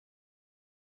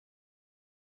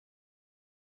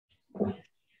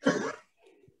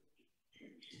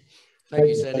Thank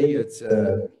you, Sandy.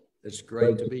 It's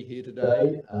great to be here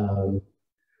today.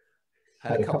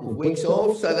 Had a couple of weeks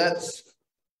off, so that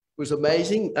was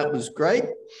amazing. That was great.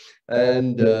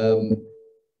 And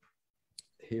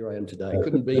here I am today.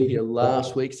 Couldn't be here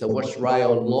last week, so watched Ray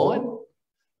online.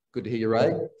 Good to hear you,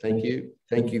 Ray. Thank you.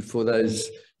 Thank you for those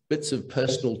bits of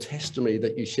personal testimony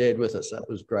that you shared with us. That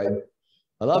was great.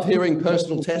 I love hearing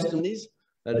personal testimonies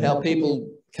and how people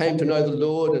came to know the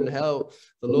Lord and how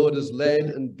the Lord has led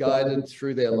and guided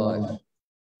through their life.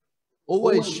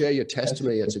 Always share your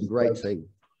testimony. It's a great thing.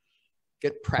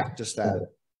 Get practiced at it.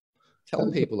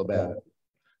 Tell people about it.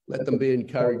 Let them be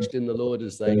encouraged in the Lord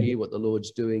as they hear what the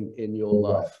Lord's doing in your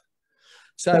life.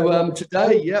 So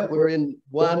today, we're in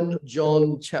 1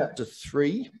 John chapter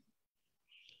 3.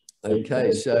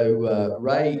 Okay, so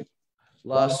Ray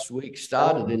last week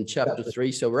started in chapter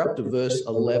 3, so we're up to verse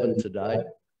 11 today,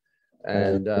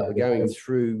 and we're going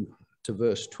through to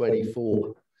verse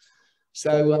 24.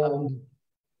 So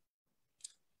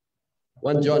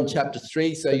 1 John chapter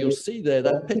 3, so you'll see there,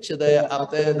 that picture there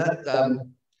up there, that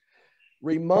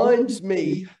reminds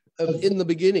me of In the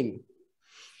Beginning.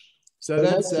 So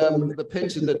that's the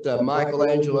picture that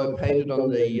Michelangelo painted on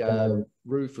the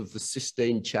roof of the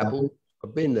Sistine Chapel.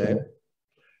 I've been there.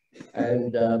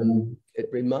 And it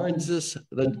reminds us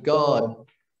that God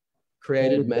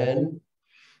created man.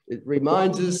 It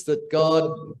reminds us that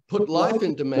God put life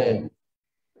into man.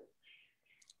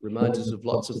 Reminds us of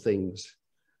lots of things.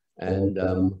 And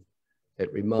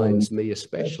it reminds me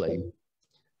especially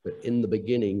that in the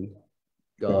beginning,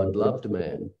 God loved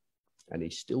man, and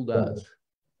he still does,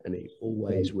 and he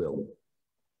always will.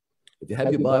 If you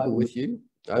have your Bible with you,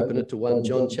 open it to 1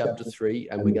 John chapter 3,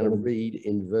 and we're going to read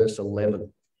in verse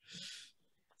 11.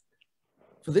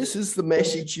 For this is the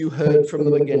message you heard from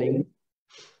the beginning.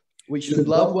 We should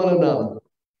love one another.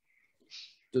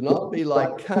 Do not be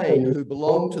like Cain, who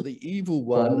belonged to the evil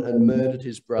one and murdered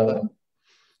his brother.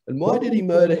 And why did he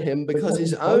murder him? Because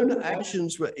his own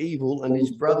actions were evil and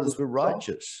his brothers were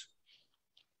righteous.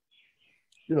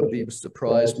 Do not be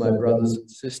surprised, my brothers and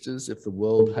sisters, if the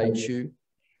world hates you.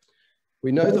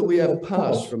 We know that we have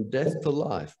passed from death to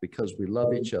life because we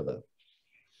love each other.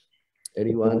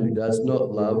 Anyone who does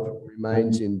not love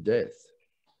remains in death.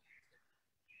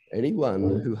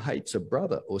 Anyone who hates a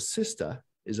brother or sister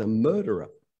is a murderer,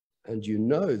 and you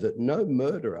know that no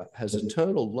murderer has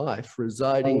eternal life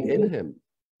residing in him.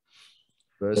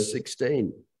 Verse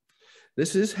 16.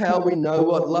 This is how we know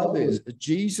what love is.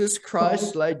 Jesus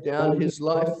Christ laid down his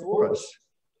life for us,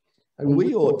 and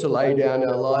we ought to lay down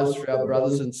our lives for our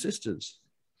brothers and sisters.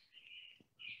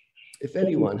 If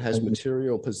anyone has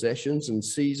material possessions and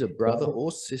sees a brother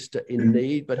or sister in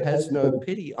need but has no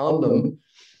pity on them,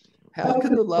 how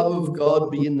can the love of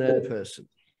God be in that person?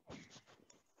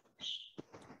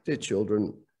 Dear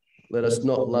children, let us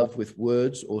not love with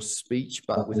words or speech,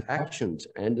 but with actions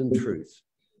and in truth.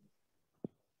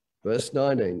 Verse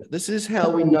 19, this is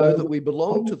how we know that we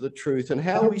belong to the truth and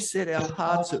how we set our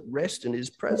hearts at rest in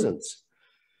his presence.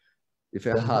 If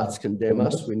our hearts condemn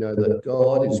us, we know that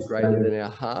God is greater than our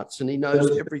hearts and he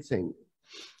knows everything.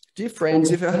 Dear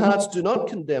friends, if our hearts do not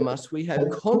condemn us, we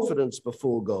have confidence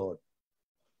before God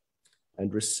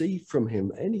and receive from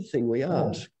him anything we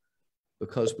ask,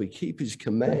 because we keep his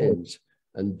commands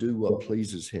and do what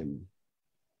pleases him.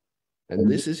 And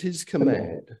this is his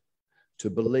command, to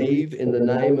believe in the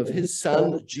name of his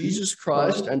Son, Jesus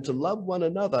Christ, and to love one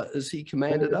another as he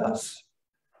commanded us.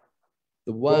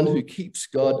 The one who keeps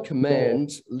God's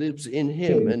commands lives in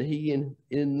him and he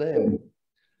in them.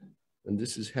 And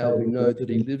this is how we know that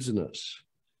he lives in us.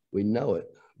 We know it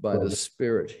by the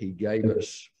Spirit he gave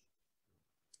us.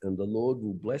 And the Lord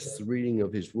will bless the reading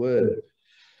of his word.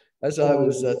 As I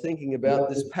was thinking about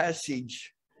this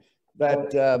passage,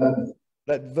 that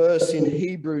verse in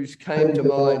Hebrews came to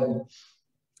mind.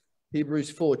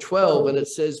 Hebrews 4:12, and it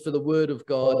says, for the word of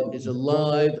God is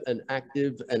alive and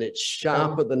active, and it's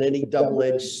sharper than any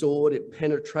double-edged sword. It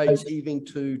penetrates even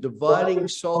to dividing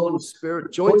soul and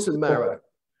spirit, joints and marrow.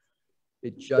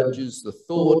 It judges the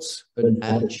thoughts and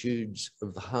attitudes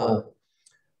of the heart.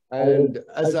 And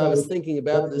as I was thinking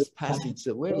about this passage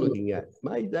that we're looking at,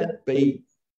 may that be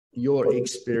your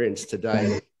experience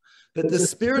today, that the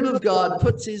Spirit of God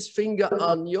puts his finger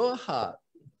on your heart,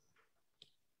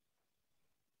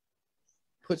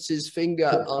 puts his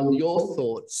finger on your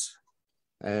thoughts,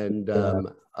 and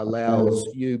allows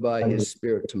you by his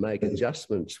Spirit to make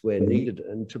adjustments where needed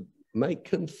and to make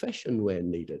confession where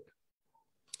needed.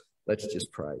 Let's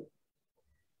just pray.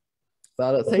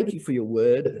 Father, thank you for your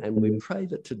word, and we pray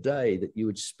that today that you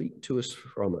would speak to us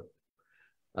from it.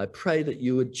 I pray that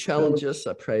you would challenge us.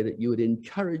 I pray that you would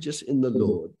encourage us in the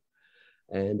Lord.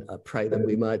 And I pray that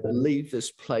we might leave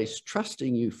this place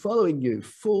trusting you, following you,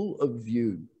 full of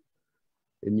you.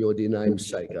 In your dear name's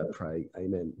sake, I pray.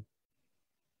 Amen.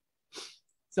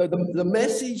 So the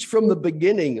message from the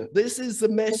beginning, this is the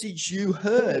message you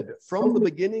heard from the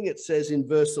beginning, it says in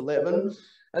verse 11.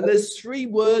 And there's 3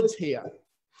 words here.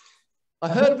 I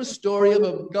heard of a story of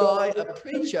a guy, a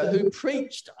preacher, who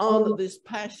preached on this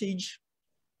passage.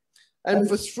 And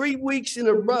for 3 weeks in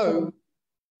a row,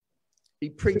 he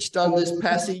preached on this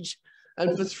passage.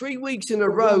 And for 3 weeks in a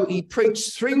row, he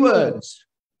preached 3 words.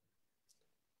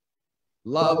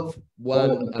 Love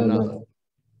one another.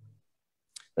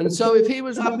 And so if he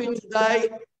was up here today,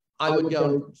 I would go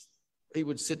and he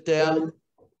would sit down,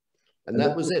 and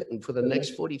that was it. And for the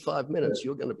next 45 minutes,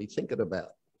 you're going to be thinking about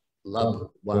love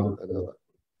one another.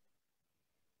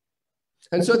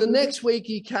 And so the next week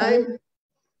he came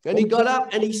and he got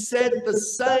up and he said the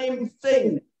same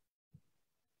thing.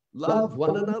 Love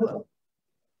one another.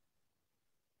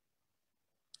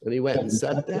 And he went and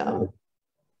sat down.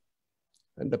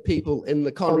 And the people in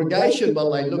the congregation,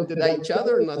 well, they looked at each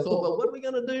other and I thought, well, what are we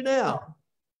going to do now?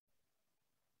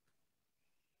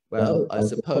 Well, I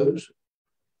suppose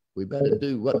we better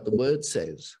do what the word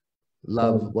says.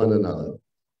 Love one another.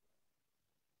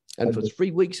 And for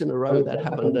 3 weeks in a row that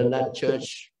happened, and that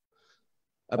church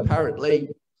apparently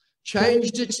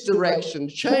changed its direction,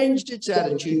 changed its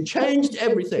attitude, changed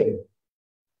everything,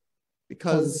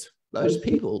 because those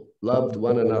people loved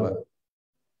one another.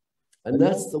 And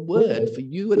that's the word for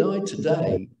you and I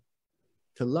today,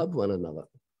 to love one another.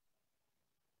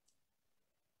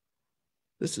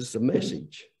 This is the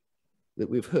message that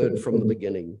we've heard from the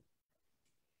beginning.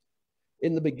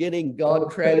 In the beginning, God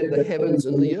created the heavens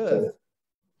and the earth.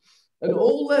 And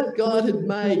all that God had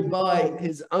made by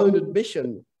his own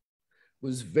admission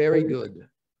was very good.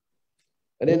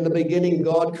 And in the beginning,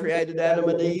 God created Adam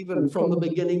and Eve. And from the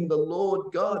beginning, the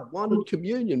Lord God wanted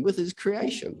communion with his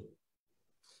creation.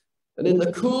 And in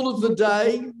the cool of the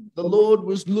day, the Lord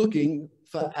was looking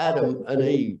for Adam and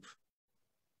Eve.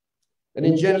 And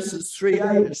in Genesis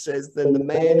 3:8, it says, then the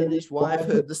man and his wife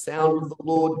heard the sound of the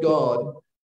Lord God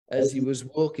as he was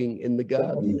walking in the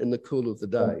garden in the cool of the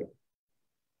day.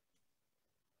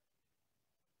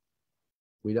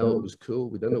 We know it was cool.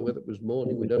 We don't know whether it was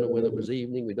morning. We don't know whether it was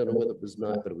evening. We don't know whether it was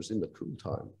night, but it was in the cool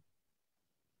time.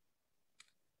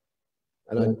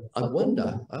 And I often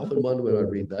wonder when I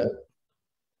read that,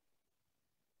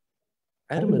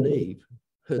 Adam and Eve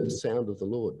heard the sound of the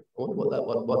Lord. I wonder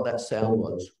what that sound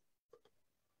was.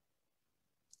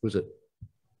 Was it?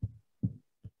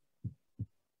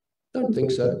 Don't think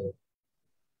so.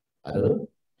 I don't know.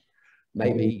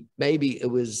 Maybe it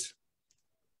was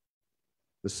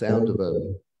the sound of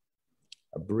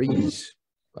a breeze,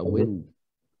 a wind.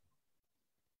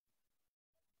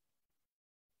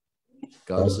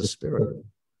 God is a spirit.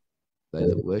 They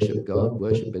that worship God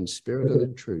worship in spirit and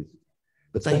in truth.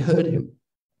 But they heard him.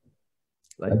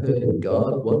 They heard him.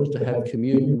 God wanted to have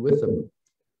communion with them.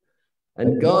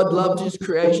 And God loved his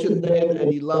creation then,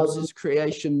 and he loves his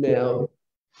creation now.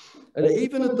 And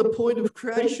even at the point of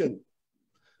creation,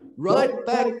 right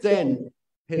back then,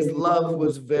 his love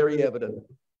was very evident,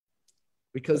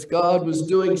 because God was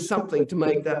doing something to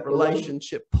make that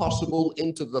relationship possible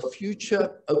into the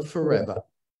future of forever.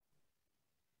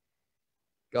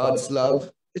 God's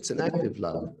love, it's an active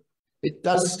love. It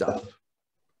does stuff.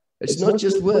 It's not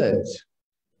just words,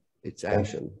 it's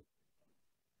action.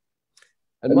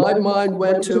 And my mind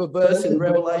went to a verse in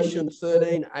Revelation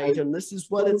 13:8, and this is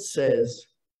what it says.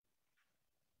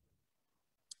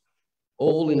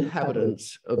 All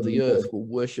inhabitants of the earth will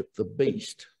worship the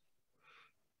beast,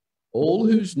 all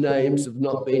whose names have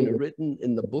not been written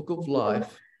in the book of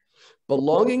life,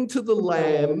 belonging to the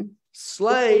Lamb,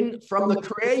 slain from the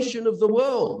creation of the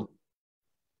world.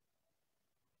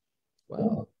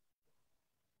 Wow.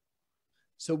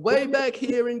 So way back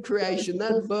here in creation,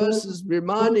 that verse is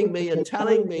reminding me and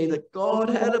telling me that God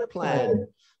had a plan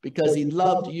because he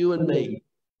loved you and me.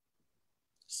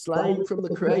 Slain from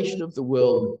the creation of the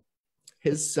world,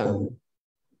 his son.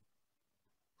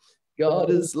 God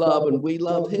is love, and we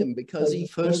love him because he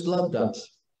first loved us.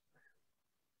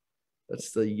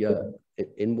 That's the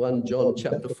in 1 John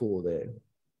chapter 4 there.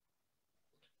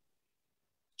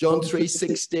 John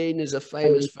 3:16 is a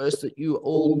famous verse that you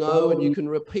all know and you can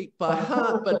repeat by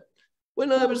heart. But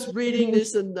when I was reading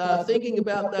this and thinking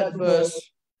about that verse,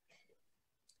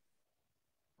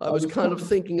 I was kind of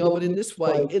thinking of it in this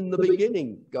way. In the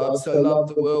beginning, God so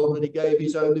loved the world that he gave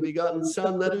his only begotten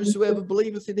Son, that whosoever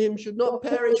believeth in him should not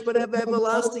perish but have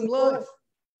everlasting life.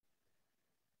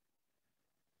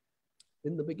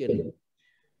 In the beginning.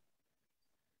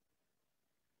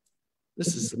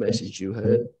 This is the message you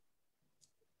heard.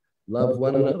 Love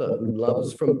one another, and love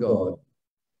is from God.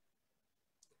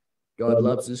 God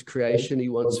loves his creation. He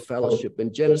wants fellowship.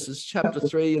 In Genesis chapter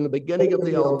 3, in the beginning of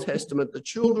the Old Testament, the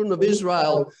children of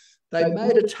Israel, they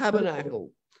made a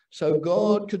tabernacle so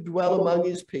God could dwell among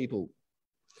his people.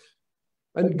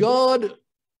 And God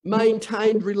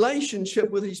maintained relationship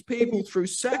with his people through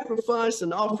sacrifice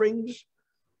and offerings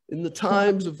in the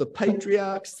times of the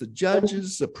patriarchs, the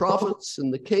judges, the prophets,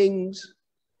 and the kings.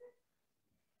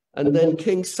 And then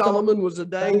King Solomon was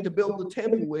ordained to build the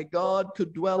temple where God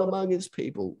could dwell among his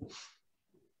people.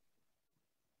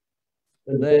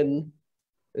 And then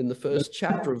in the first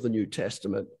chapter of the New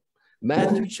Testament,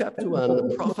 Matthew chapter 1,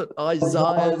 the prophet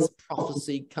Isaiah's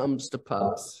prophecy comes to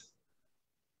pass.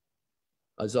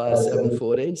 Isaiah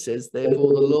 7:14 says,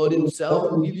 therefore the Lord himself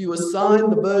will give you a sign,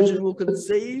 the virgin will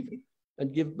conceive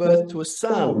and give birth to a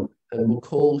son and will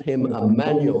call him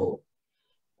Emmanuel.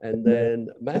 And then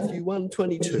Matthew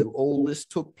 1:22, all this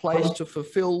took place to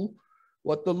fulfill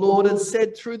what the Lord had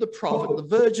said through the prophet, the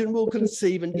virgin will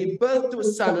conceive and give birth to a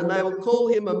son, and they will call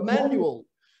him Emmanuel,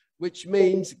 which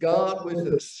means God with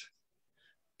us.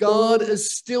 God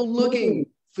is still looking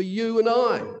for you and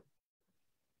I.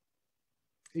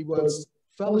 He wants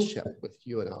fellowship with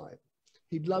you and I.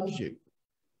 He loves you.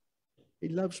 He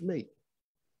loves me.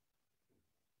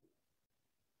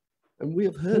 And we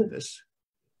have heard this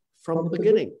from the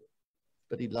beginning,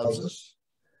 that he loves us.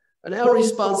 And our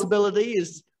responsibility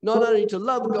is not only to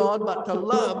love God, but to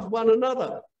love one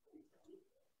another.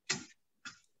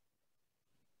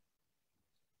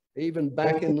 Even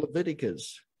back in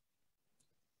Leviticus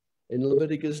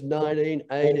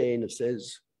 19:18, it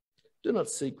says, do not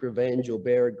seek revenge or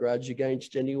bear a grudge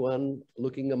against anyone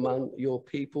looking among your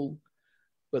people,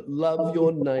 but love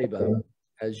your neighbor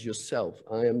as yourself.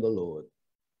 I am the Lord.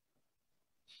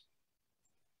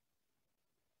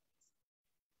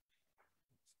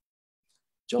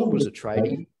 John was a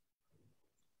tradie.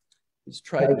 His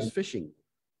trade was fishing.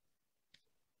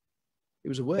 He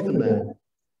was a working man.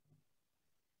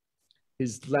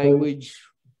 His language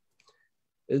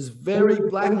is very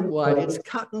black and white. It's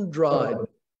cut and dried.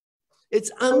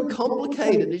 It's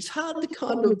uncomplicated. It's hard to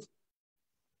kind of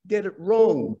get it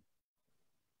wrong.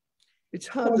 It's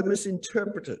hard to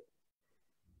misinterpret it.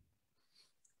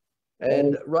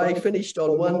 And Ray finished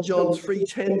on 1 John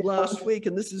 3:10 last week,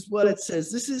 and this is what it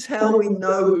says. This is how we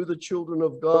know who the children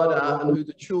of God are and who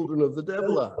the children of the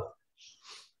devil are.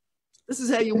 This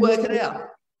is how you work it out.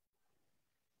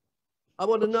 I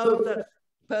want to know if that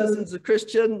person's a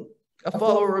Christian, a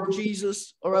follower of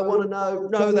Jesus, or I want to know,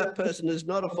 no, that person is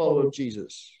not a follower of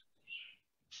Jesus.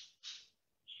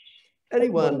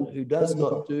 Anyone who does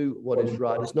not do what is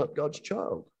right is not God's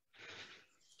child,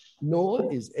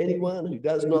 nor is anyone who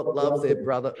does not love their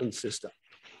brother and sister.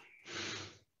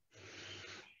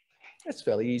 That's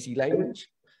fairly easy language.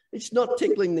 It's not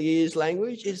tickling the ears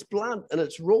language. It's blunt and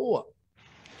it's raw.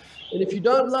 And if you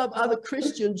don't love other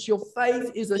Christians, your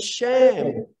faith is a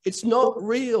sham. It's not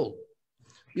real.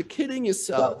 You're kidding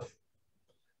yourself.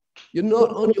 You're not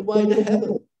on your way to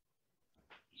heaven.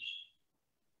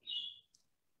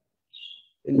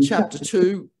 In chapter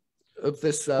 2 of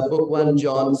this book, 1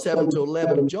 John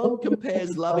 7-11, John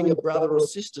compares loving a brother or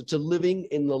sister to living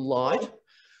in the light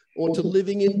or to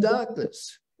living in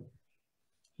darkness.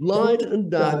 Light and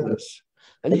darkness.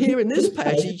 And here in this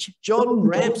passage, John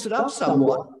ramps it up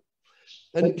somewhat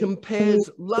and compares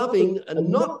loving and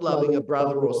not loving a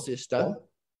brother or sister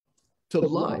to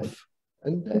life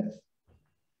and death.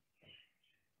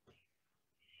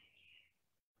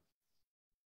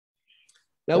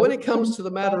 Now, when it comes to the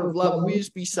matter of love,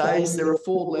 Wiersbe says there are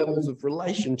 4 levels of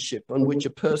relationship on which a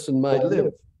person may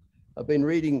live. I've been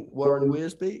reading Warren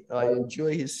Wiersbe. I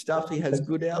enjoy his stuff. He has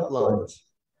good outlines.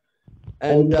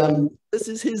 And this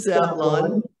is his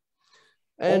outline.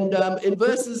 And in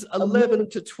verses 11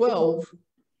 to 12,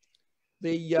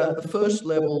 the first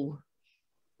level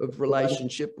of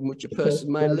relationship in which a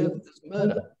person may live is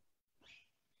murder.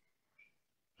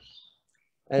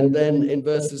 And then in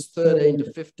verses 13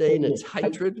 to 15, it's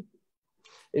hatred.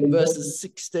 In verses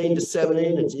 16 to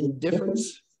 17, it's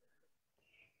indifference.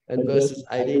 And verses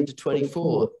 18 to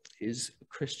 24 is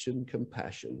Christian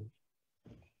compassion.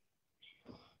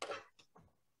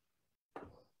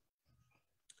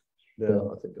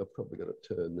 Now, I think I've probably got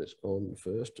to turn this on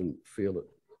first and feel it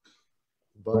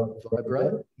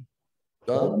vibrate.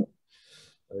 Done.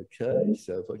 Okay,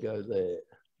 so if I go there.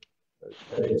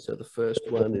 Okay, so the first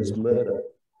one is murder.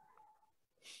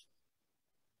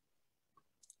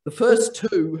 The first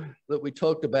 2 that we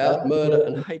talked about, murder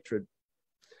and hatred,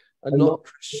 are not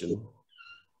Christian.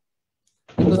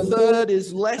 And the third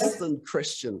is less than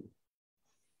Christian.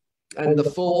 And the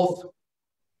fourth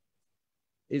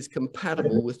is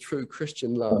compatible with true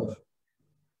Christian love.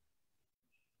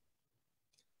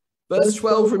 Verse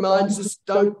 12 reminds us,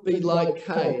 don't be like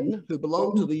Cain, who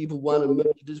belonged to the evil one and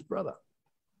murdered his brother.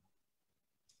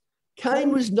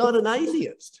 Cain was not an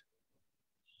atheist.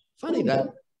 Funny that.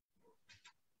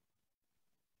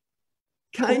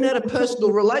 Cain had a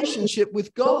personal relationship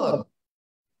with God.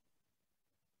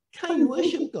 Cain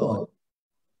worshipped God.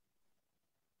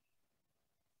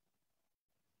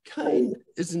 Cain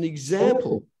is an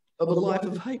example of a life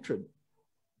of hatred.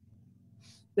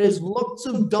 There's lots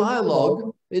of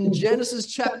dialogue in Genesis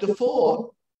chapter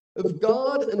 4 of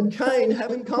God and Cain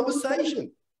having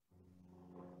conversation.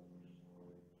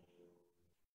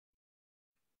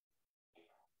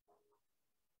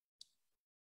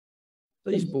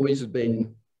 These boys had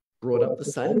been brought up the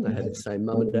same. They had the same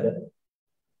mum and dad.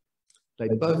 They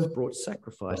both brought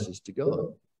sacrifices to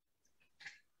God.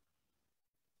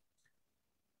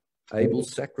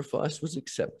 Abel's sacrifice was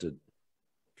accepted.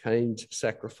 Cain's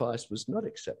sacrifice was not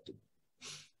accepted.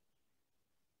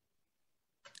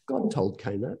 God told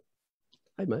Cain that.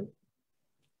 Hey, mate,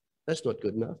 that's not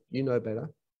good enough. You know better.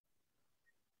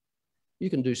 You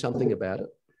can do something about it.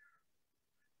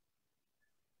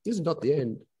 This is not the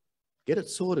end. Get it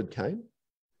sorted, Cain.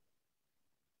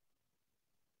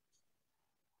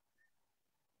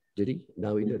 Did he?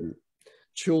 No, he didn't.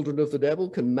 Children of the devil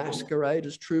can masquerade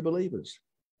as true believers.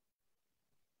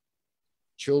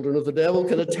 Children of the devil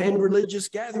can attend religious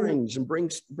gatherings and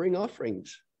bring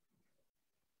offerings.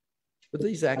 But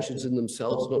these actions in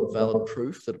themselves are not valid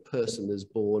proof that a person is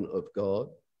born of God.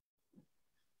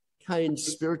 Cain's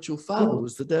spiritual father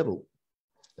was the devil,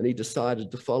 and he decided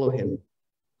to follow him.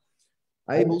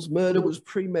 Abel's murder was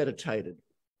premeditated.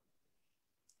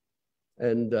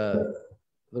 And the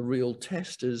real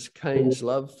test is Cain's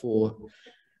love for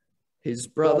his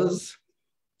brothers,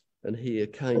 and here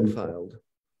Cain failed.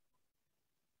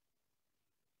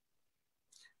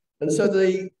 And so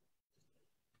the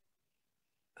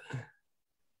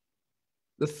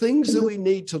things that we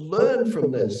need to learn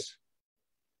from this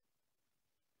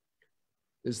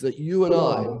is that you and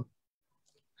I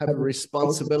have a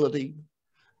responsibility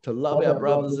to love our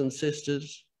brothers and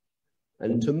sisters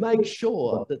and to make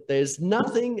sure that there's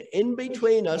nothing in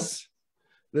between us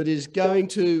that is going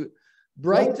to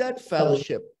break that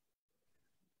fellowship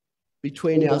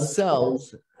between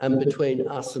ourselves and between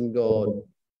us and God.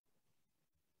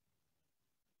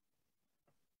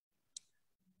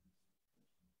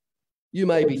 You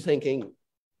may be thinking,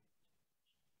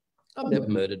 I've never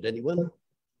murdered anyone.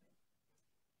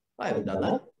 I haven't done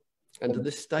that. And to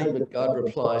this statement, God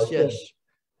replies, yes,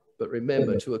 but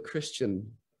remember, to a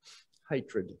Christian,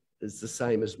 hatred is the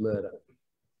same as murder.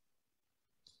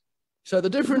 So the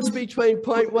difference between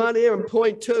point one here and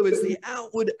point two is the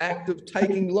outward act of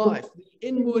taking life. The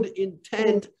inward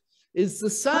intent is the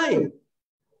same.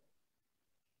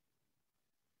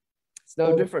 It's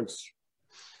no difference.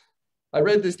 I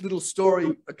read this little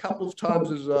story a couple of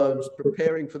times as I was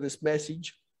preparing for this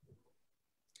message.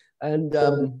 And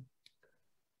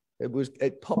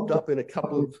it popped up in a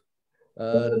couple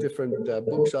of different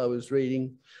books I was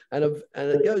reading. And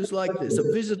it goes like this.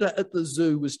 A visitor at the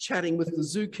zoo was chatting with the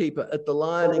zookeeper at the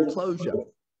lion enclosure.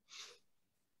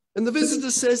 And the visitor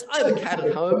says, I have a cat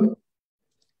at home.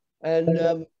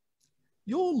 And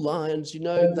your lions, you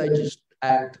know, they just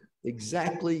act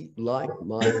exactly like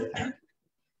my cat.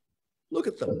 Look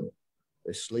at them.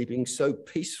 They're sleeping so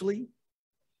peacefully.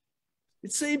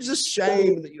 It seems a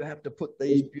shame that you have to put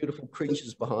these beautiful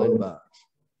creatures behind bars.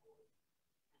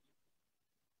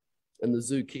 And the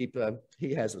zookeeper,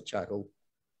 he has a chuckle.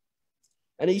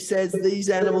 And he says, these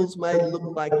animals may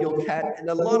look like your cat, in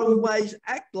a lot of ways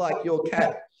act like your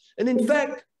cat. And in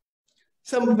fact,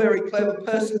 some very clever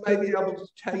person may be able to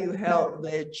tell you how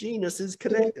their genus is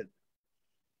connected.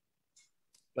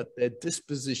 But their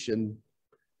disposition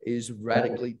is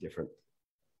radically different.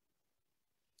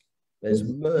 There's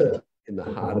murder in the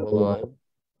heart of a lion,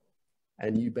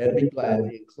 and you better be glad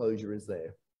the enclosure is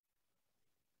there.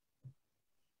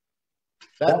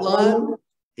 That lion,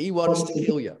 he wants to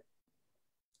kill you.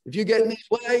 If you get in his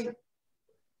way,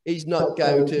 he's not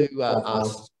going to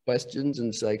ask questions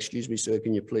and say, excuse me, sir,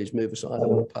 can you please move aside? I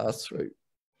want to pass through.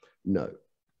 No.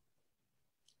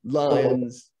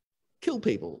 Lions kill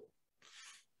people.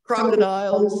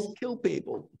 Crocodiles kill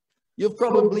people. You've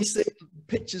probably seen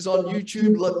pictures on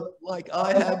YouTube like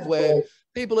I have where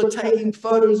people are taking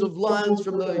photos of lions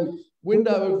from the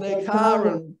window of their car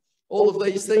and all of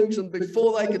these things, and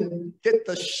before they can get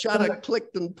the shutter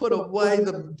clicked and put away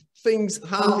the things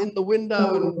half in the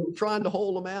window and trying to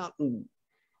haul them out. And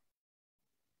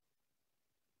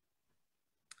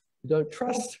you don't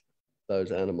trust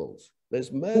those animals.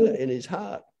 There's murder in his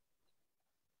heart.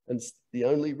 And the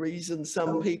only reason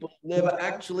some people never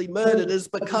actually murdered is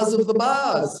because of the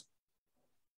bars.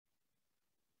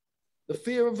 The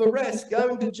fear of arrest,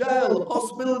 going to jail, the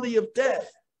possibility of death,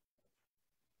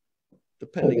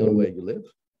 depending on where you live.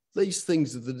 These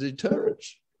things are the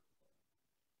deterrents.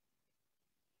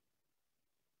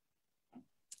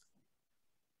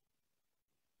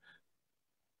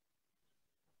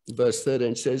 Verse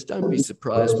 13 says, don't be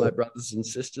surprised, my brothers and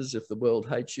sisters, if the world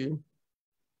hates you.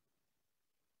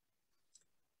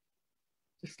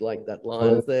 Just like that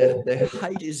line, their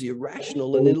hate is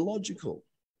irrational and illogical.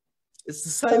 It's the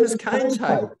same as Cain's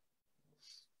hate.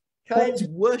 Cain's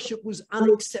worship was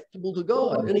unacceptable to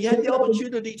God, and he had the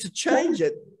opportunity to change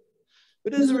it.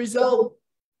 But as a result,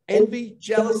 envy,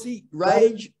 jealousy,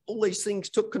 rage, all these things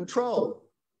took control,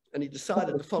 and he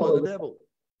decided to follow the devil.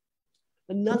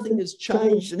 And nothing has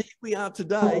changed, and here we are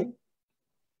today.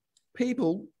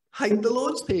 People hate the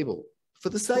Lord's people for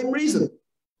the same reason,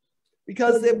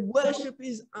 because their worship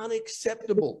is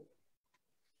unacceptable.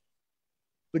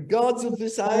 The gods of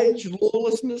this age,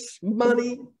 lawlessness,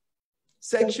 money,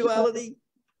 sexuality,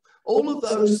 all of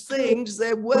those things,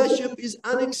 their worship is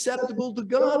unacceptable to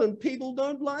God, and people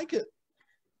don't like it.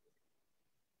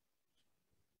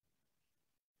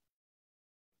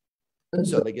 And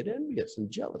so they get envious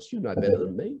and jealous. You know better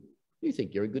than me. You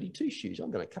think you're a goody two-shoes. I'm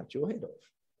going to cut your head off.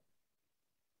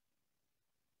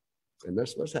 And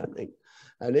that's what's happening.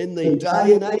 And in the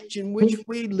day and age in which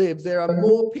we live, there are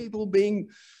more people being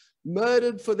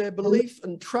murdered for their belief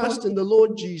and trust in the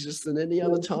Lord Jesus than any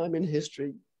other time in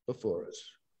history before us.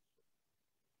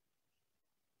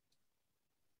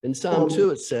 In Psalm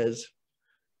 2, it says,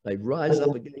 they rise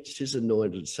up against his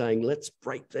anointed, saying, let's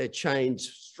break their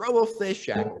chains, throw off their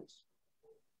shackles.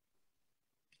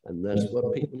 And that's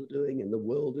what people are doing in the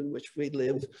world in which we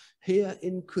live, here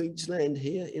in Queensland,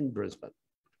 here in Brisbane.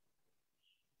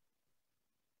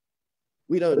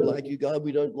 We don't like you, God.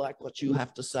 We don't like what you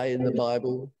have to say in the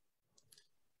Bible.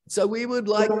 So we would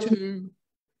like to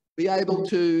be able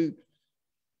to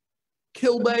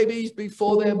kill babies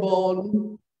before they're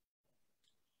born.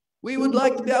 We would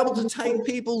like to be able to take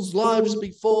people's lives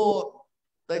before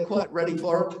they're quite ready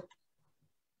for it.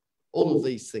 All of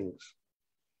these things.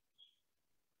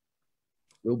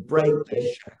 We'll break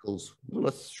their shackles. We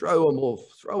want to throw them off,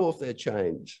 throw off their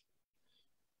chains.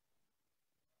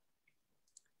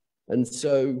 And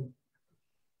so,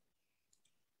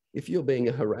 if you're being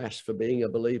harassed for being a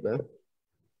believer,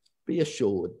 be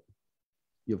assured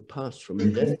you've passed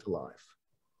from death to life.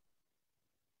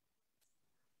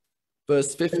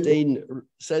 Verse 15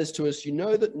 says to us, you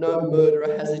know that no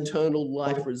murderer has eternal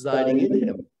life residing in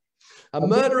him. A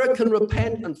murderer can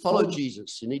repent and follow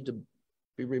Jesus. You need to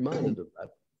be reminded of that.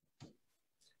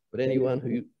 But anyone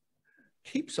who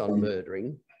keeps on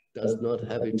murdering does not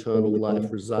have eternal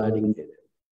life residing in him.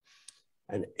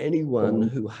 And anyone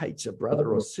who hates a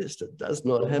brother or sister does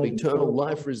not have eternal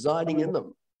life residing in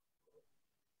them.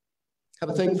 Have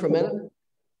a think for a minute.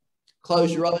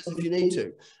 Close your eyes if you need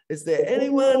to. Is there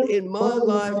anyone in my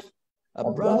life, a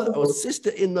brother or sister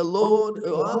in the Lord,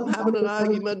 who I'm having an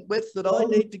argument with that I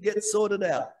need to get sorted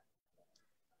out?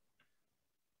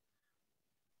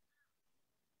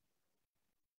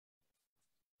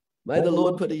 May the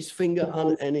Lord put his finger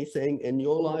on anything in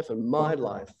your life and my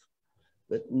life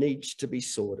that needs to be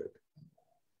sorted.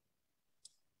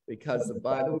 Because the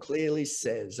Bible clearly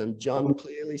says, and John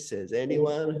clearly says,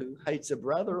 anyone who hates a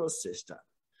brother or sister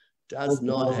does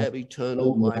not have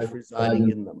eternal life residing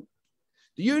in them.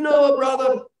 Do you know a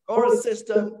brother or a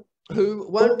sister who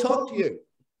won't talk to you?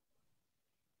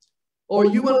 Or are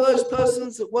you one of those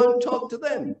persons that won't talk to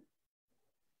them?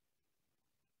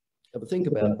 Have a think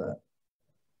about that.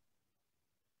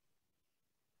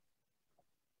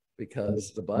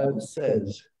 Because the Bible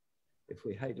says, if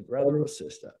we hate a brother or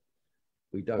sister,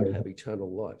 we don't have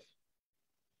eternal life.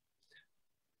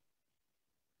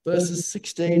 Verses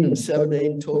 16 and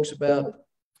 17 talks about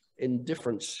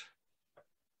indifference.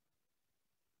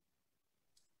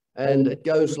 And it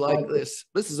goes like this.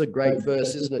 This is a great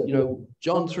verse, isn't it? You know,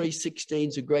 John 3:16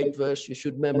 is a great verse. You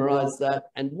should memorize that.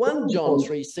 And 1 John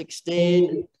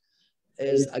 3:16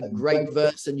 is a great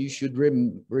verse, and you should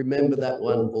remember that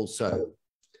one also.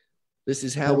 This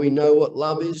is how we know what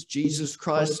love is. Jesus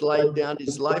Christ laid down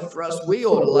his life for us. We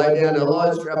ought to lay down our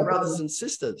lives for our brothers and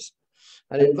sisters.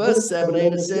 And in verse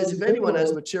 17, it says, if anyone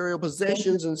has material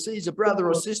possessions and sees a brother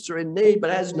or sister in need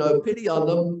but has no pity on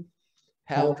them,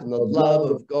 how can the love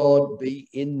of God be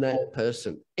in that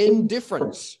person?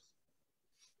 Indifference.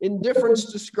 Indifference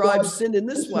describes sin in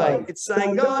this way. It's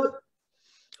saying, God,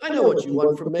 I know what you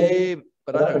want from me,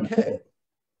 but I don't care.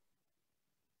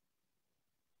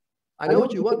 I know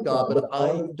what you want, God, but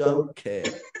I don't care.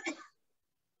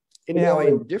 In our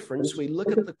indifference, we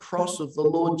look at the cross of the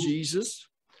Lord Jesus,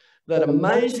 that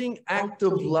amazing act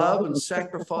of love and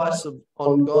sacrifice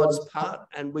on God's part,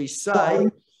 and we say,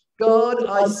 God,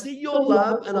 I see your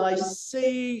love and I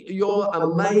see your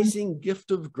amazing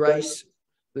gift of grace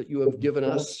that you have given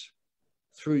us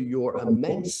through your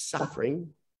immense suffering,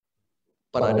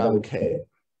 but I don't care.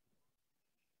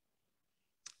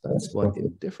 That's what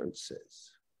indifference says.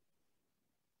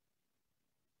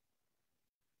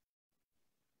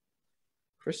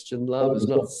 Christian love is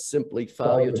not simply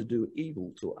failure to do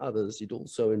evil to others. It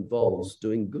also involves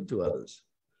doing good to others.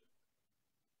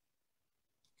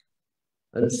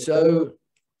 And so,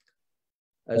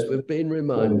 as we've been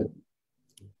reminded,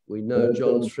 we know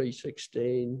John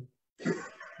 3:16.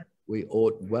 We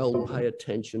ought well pay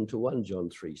attention to 1 John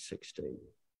 3:16,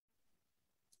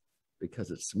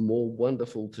 because it's more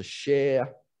wonderful to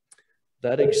share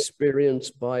that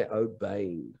experience by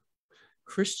obeying.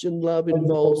 Christian love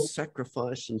involves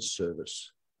sacrifice and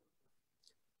service.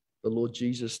 The Lord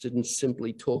Jesus didn't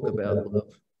simply talk about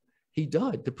love. He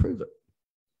died to prove it.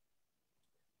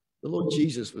 The Lord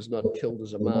Jesus was not killed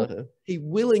as a martyr. He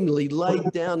willingly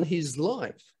laid down his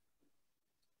life.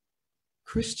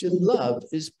 Christian love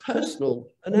is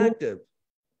personal and active.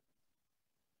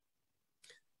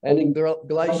 And in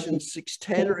Galatians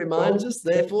 6:10 reminds us,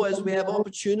 therefore, as we have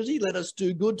opportunity, let us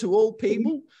do good to all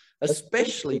people,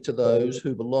 especially to those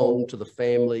who belong to the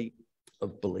family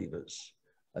of believers,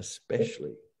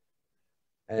 especially.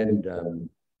 And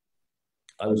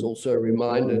I was also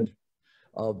reminded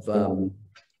of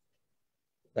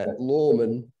that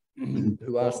lawman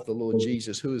who asked the Lord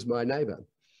Jesus, who is my neighbor?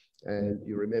 And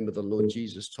you remember the Lord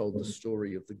Jesus told the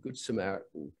story of the Good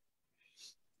Samaritan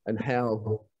and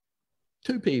how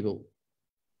two people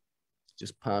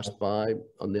just passed by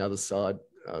on the other side.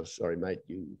 Oh, sorry, mate,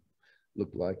 you look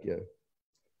like you're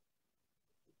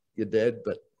dead,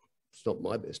 but it's not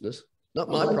my business, not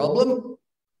my problem.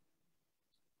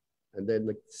 And then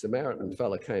the Samaritan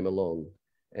fella came along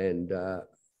and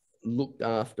looked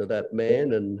after that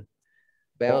man and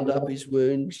bound up his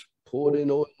wounds, poured in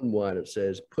oil and wine, it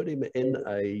says, put him in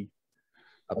a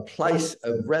place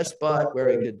of respite where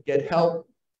he could get help,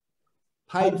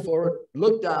 paid for it,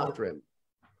 looked after him,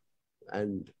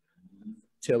 and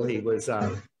till he was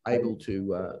able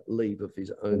to leave of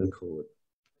his own accord.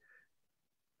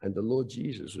 And the Lord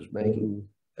Jesus was making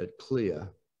it clear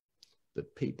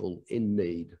that people in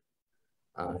need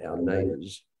are our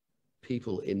neighbors.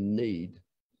 People in need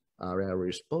are our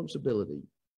responsibility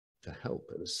to help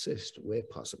and assist where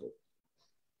possible.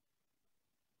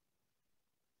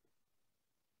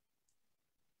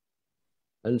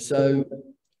 And so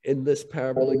in this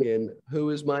parable again, who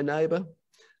is my neighbor?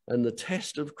 And the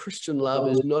test of Christian love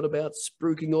is not about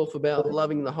spruiking off about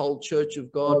loving the whole church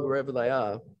of God wherever they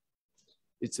are.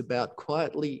 It's about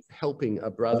quietly helping a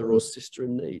brother or sister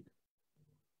in need.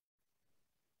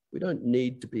 We don't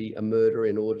need to be a murderer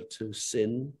in order to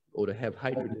sin or to have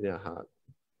hatred in our heart.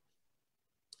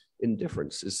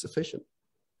 Indifference is sufficient.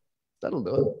 That'll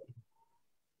do it.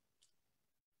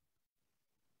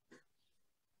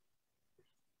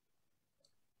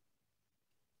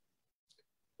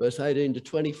 Verse 18 to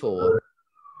 24,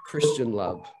 Christian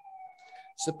love.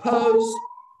 Suppose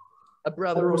a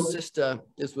brother or sister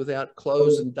is without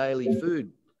clothes and daily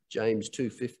food, James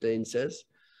 2:15 says.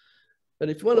 And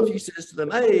if one of you says to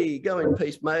them, hey, go in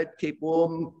peace, mate, keep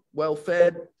warm, well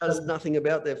fed, does nothing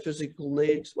about their physical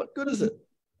needs, what good is it?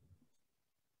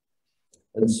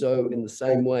 And so in the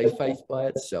same way, faith by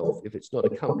itself, if it's not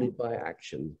accompanied by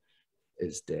action,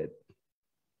 is dead.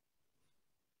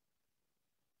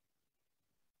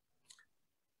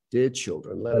 Dear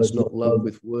children, let us not love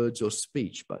with words or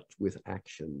speech, but with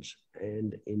actions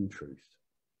and in truth.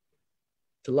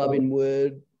 To love in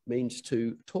word means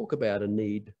to talk about a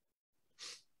need.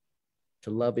 To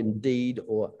love in deed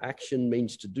or action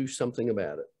means to do something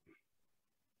about it.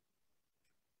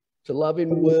 To love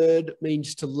in word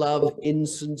means to love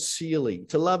insincerely.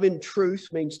 To love in truth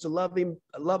means to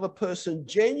love a person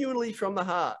genuinely from the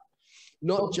heart,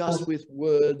 not just with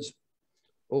words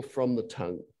or from the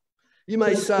tongue. You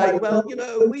may say, well, you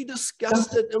know, we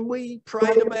discussed it and we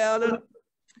prayed about it,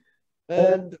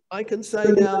 and I can say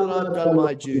now that I've done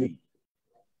my duty.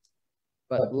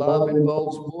 But love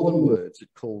involves more than words. It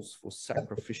calls for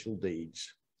sacrificial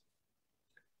deeds.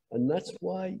 And that's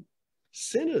why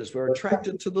sinners were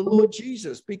attracted to the Lord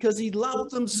Jesus, because he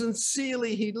loved them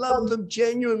sincerely. He loved them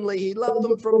genuinely. He loved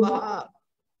them from the heart.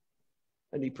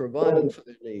 And he provided for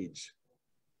their needs.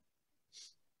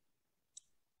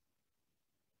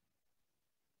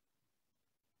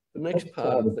 The next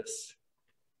part of this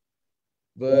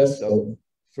verse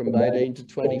from 18 to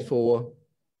 24,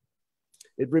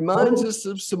 it reminds us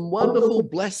of some wonderful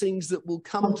blessings that will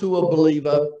come to a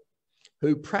believer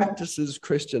who practices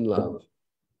Christian love.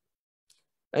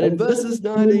 And in verses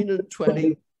 19 and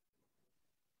 20,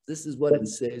 this is what it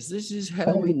says. This is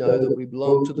how we know that we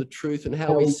belong to the truth and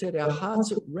how we set our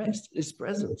hearts at rest in his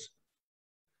presence.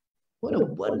 What a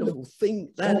wonderful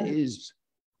thing that is.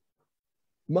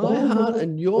 My heart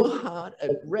and your heart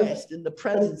at rest in the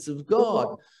presence of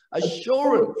God.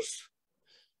 Assurance.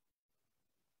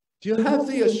 Do you have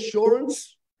the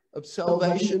assurance of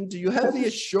salvation? Do you have the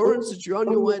assurance that you're on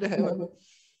your way to heaven?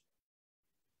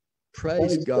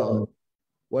 Praise God.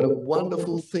 What a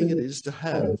wonderful thing it is to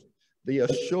have the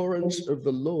assurance of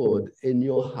the Lord in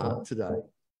your heart today.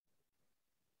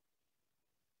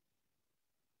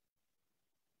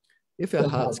 If our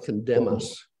hearts condemn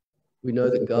us, we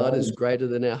know that God is greater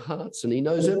than our hearts and he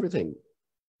knows everything.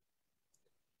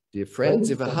 Dear friends,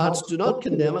 if our hearts do not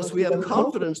condemn us, we have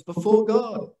confidence before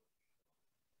God.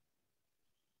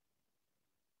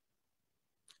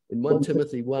 In 1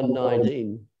 Timothy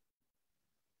 1:19,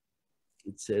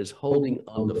 it says, holding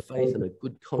on to faith and a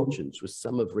good conscience, which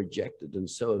some have rejected and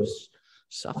so have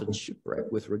suffered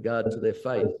shipwreck with regard to their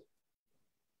faith.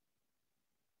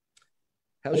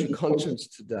 How's your conscience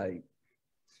today?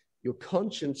 Your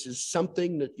conscience is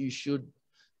something that you should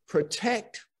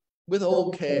protect with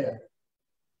all care.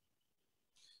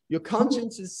 Your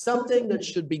conscience is something that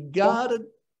should be guarded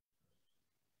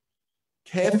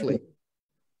carefully.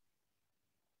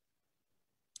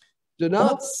 Do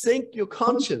not sink your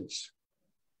conscience.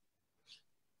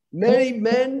 Many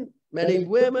men, many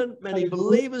women, many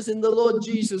believers in the Lord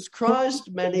Jesus Christ,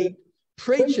 many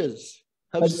preachers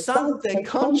have sunk their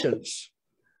conscience.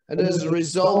 And as a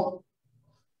result,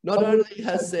 not only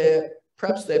has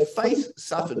perhaps their faith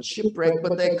suffered shipwreck,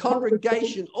 but their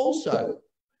congregation also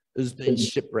has been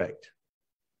shipwrecked.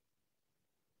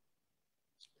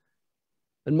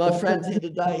 And my friends here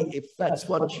today, if that's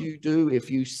what you do, if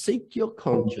you seek your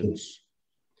conscience,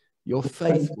 your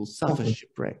faith will suffer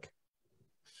shipwreck.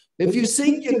 If you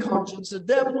seek your conscience, the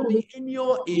devil will be in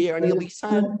your ear and he'll be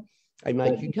saying, hey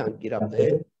mate, you can't get up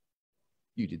there.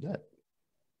 You did that.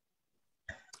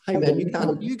 Hey man,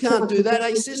 you can't do that.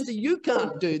 Hey sister, you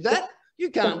can't do that. You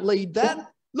can't lead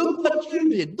that. Look what you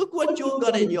did. Look what you've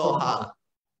got in your heart.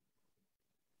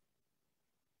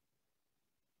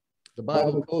 The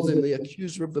Bible calls him the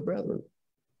accuser of the brethren.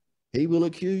 He will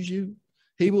accuse you.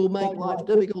 He will make life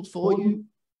difficult for you.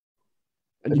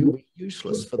 And you'll be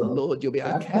useless for the Lord. You'll be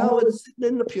a coward sitting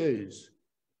in the pews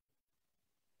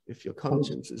if your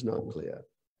conscience is not clear.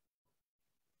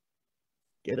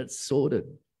 Get it sorted.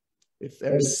 If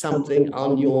there is something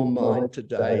on your mind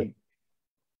today,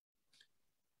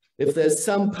 if there's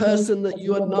some person that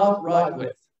you are not right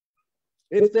with,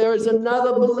 if there is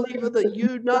another believer that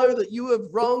you know that you have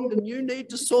wronged and you need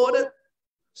to sort it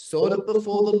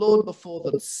before the Lord, before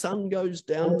the sun goes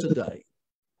down today.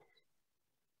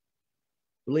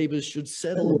 Believers should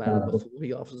settle the matter before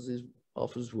he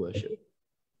offers worship.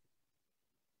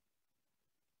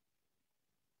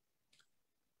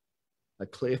 A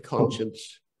clear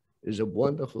conscience is a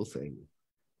wonderful thing.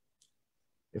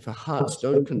 If our hearts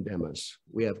don't condemn us,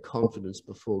 we have confidence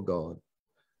before God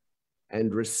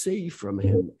and receive from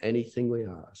him anything we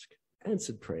ask.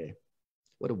 Answered prayer.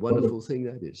 What a wonderful thing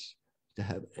that is, to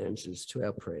have answers to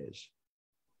our prayers.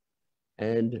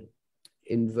 And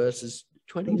in verses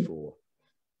 24,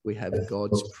 we have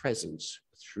God's presence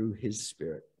through his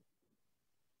Spirit.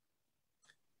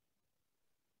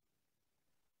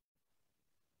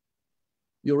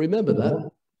 You'll remember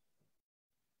that.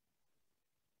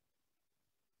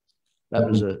 That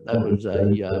was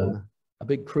a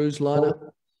big cruise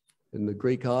liner in the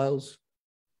Greek Isles.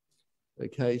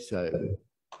 Okay, so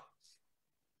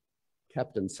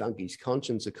captain sunk his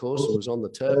conscience, of course, and was on the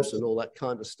Terps and all that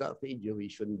kind of stuff. He knew he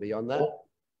shouldn't be on that.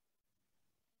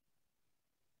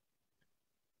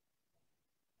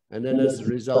 And then as a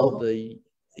result, he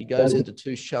goes into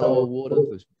too shallow water,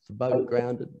 the boat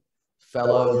grounded,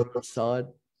 fell over on the side.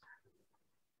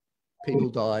 People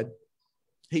died.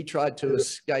 He tried to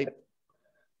escape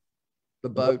the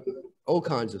boat, all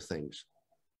kinds of things.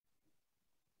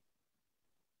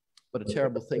 What a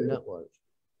terrible thing that was.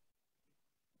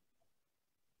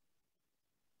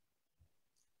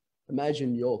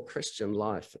 Imagine your Christian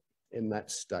life in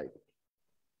that state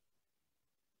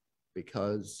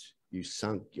because you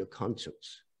sunk your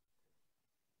conscience.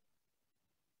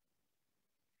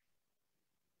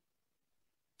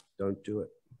 Don't do it.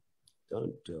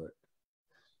 Don't do it.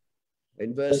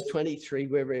 In verse 23,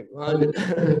 we're reminded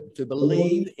to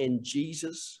believe in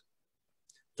Jesus,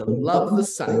 to love the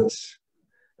saints,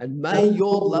 And may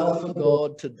your love for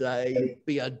God today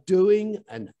be a doing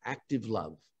and active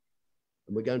love.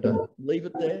 And we're going to leave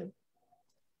it there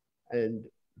and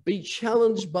be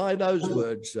challenged by those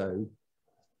words, though.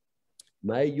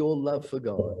 May your love for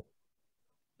God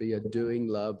be a doing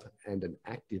love and an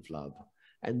active love.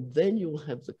 And then you'll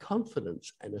have the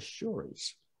confidence and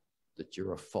assurance that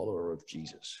you're a follower of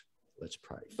Jesus. Let's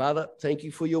pray. Father, thank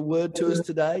you for your word to us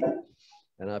today.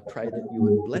 And I pray that you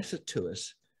would bless it to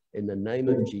us in the name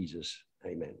of Jesus.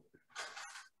 Amen.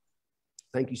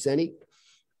 Thank you, Sandy.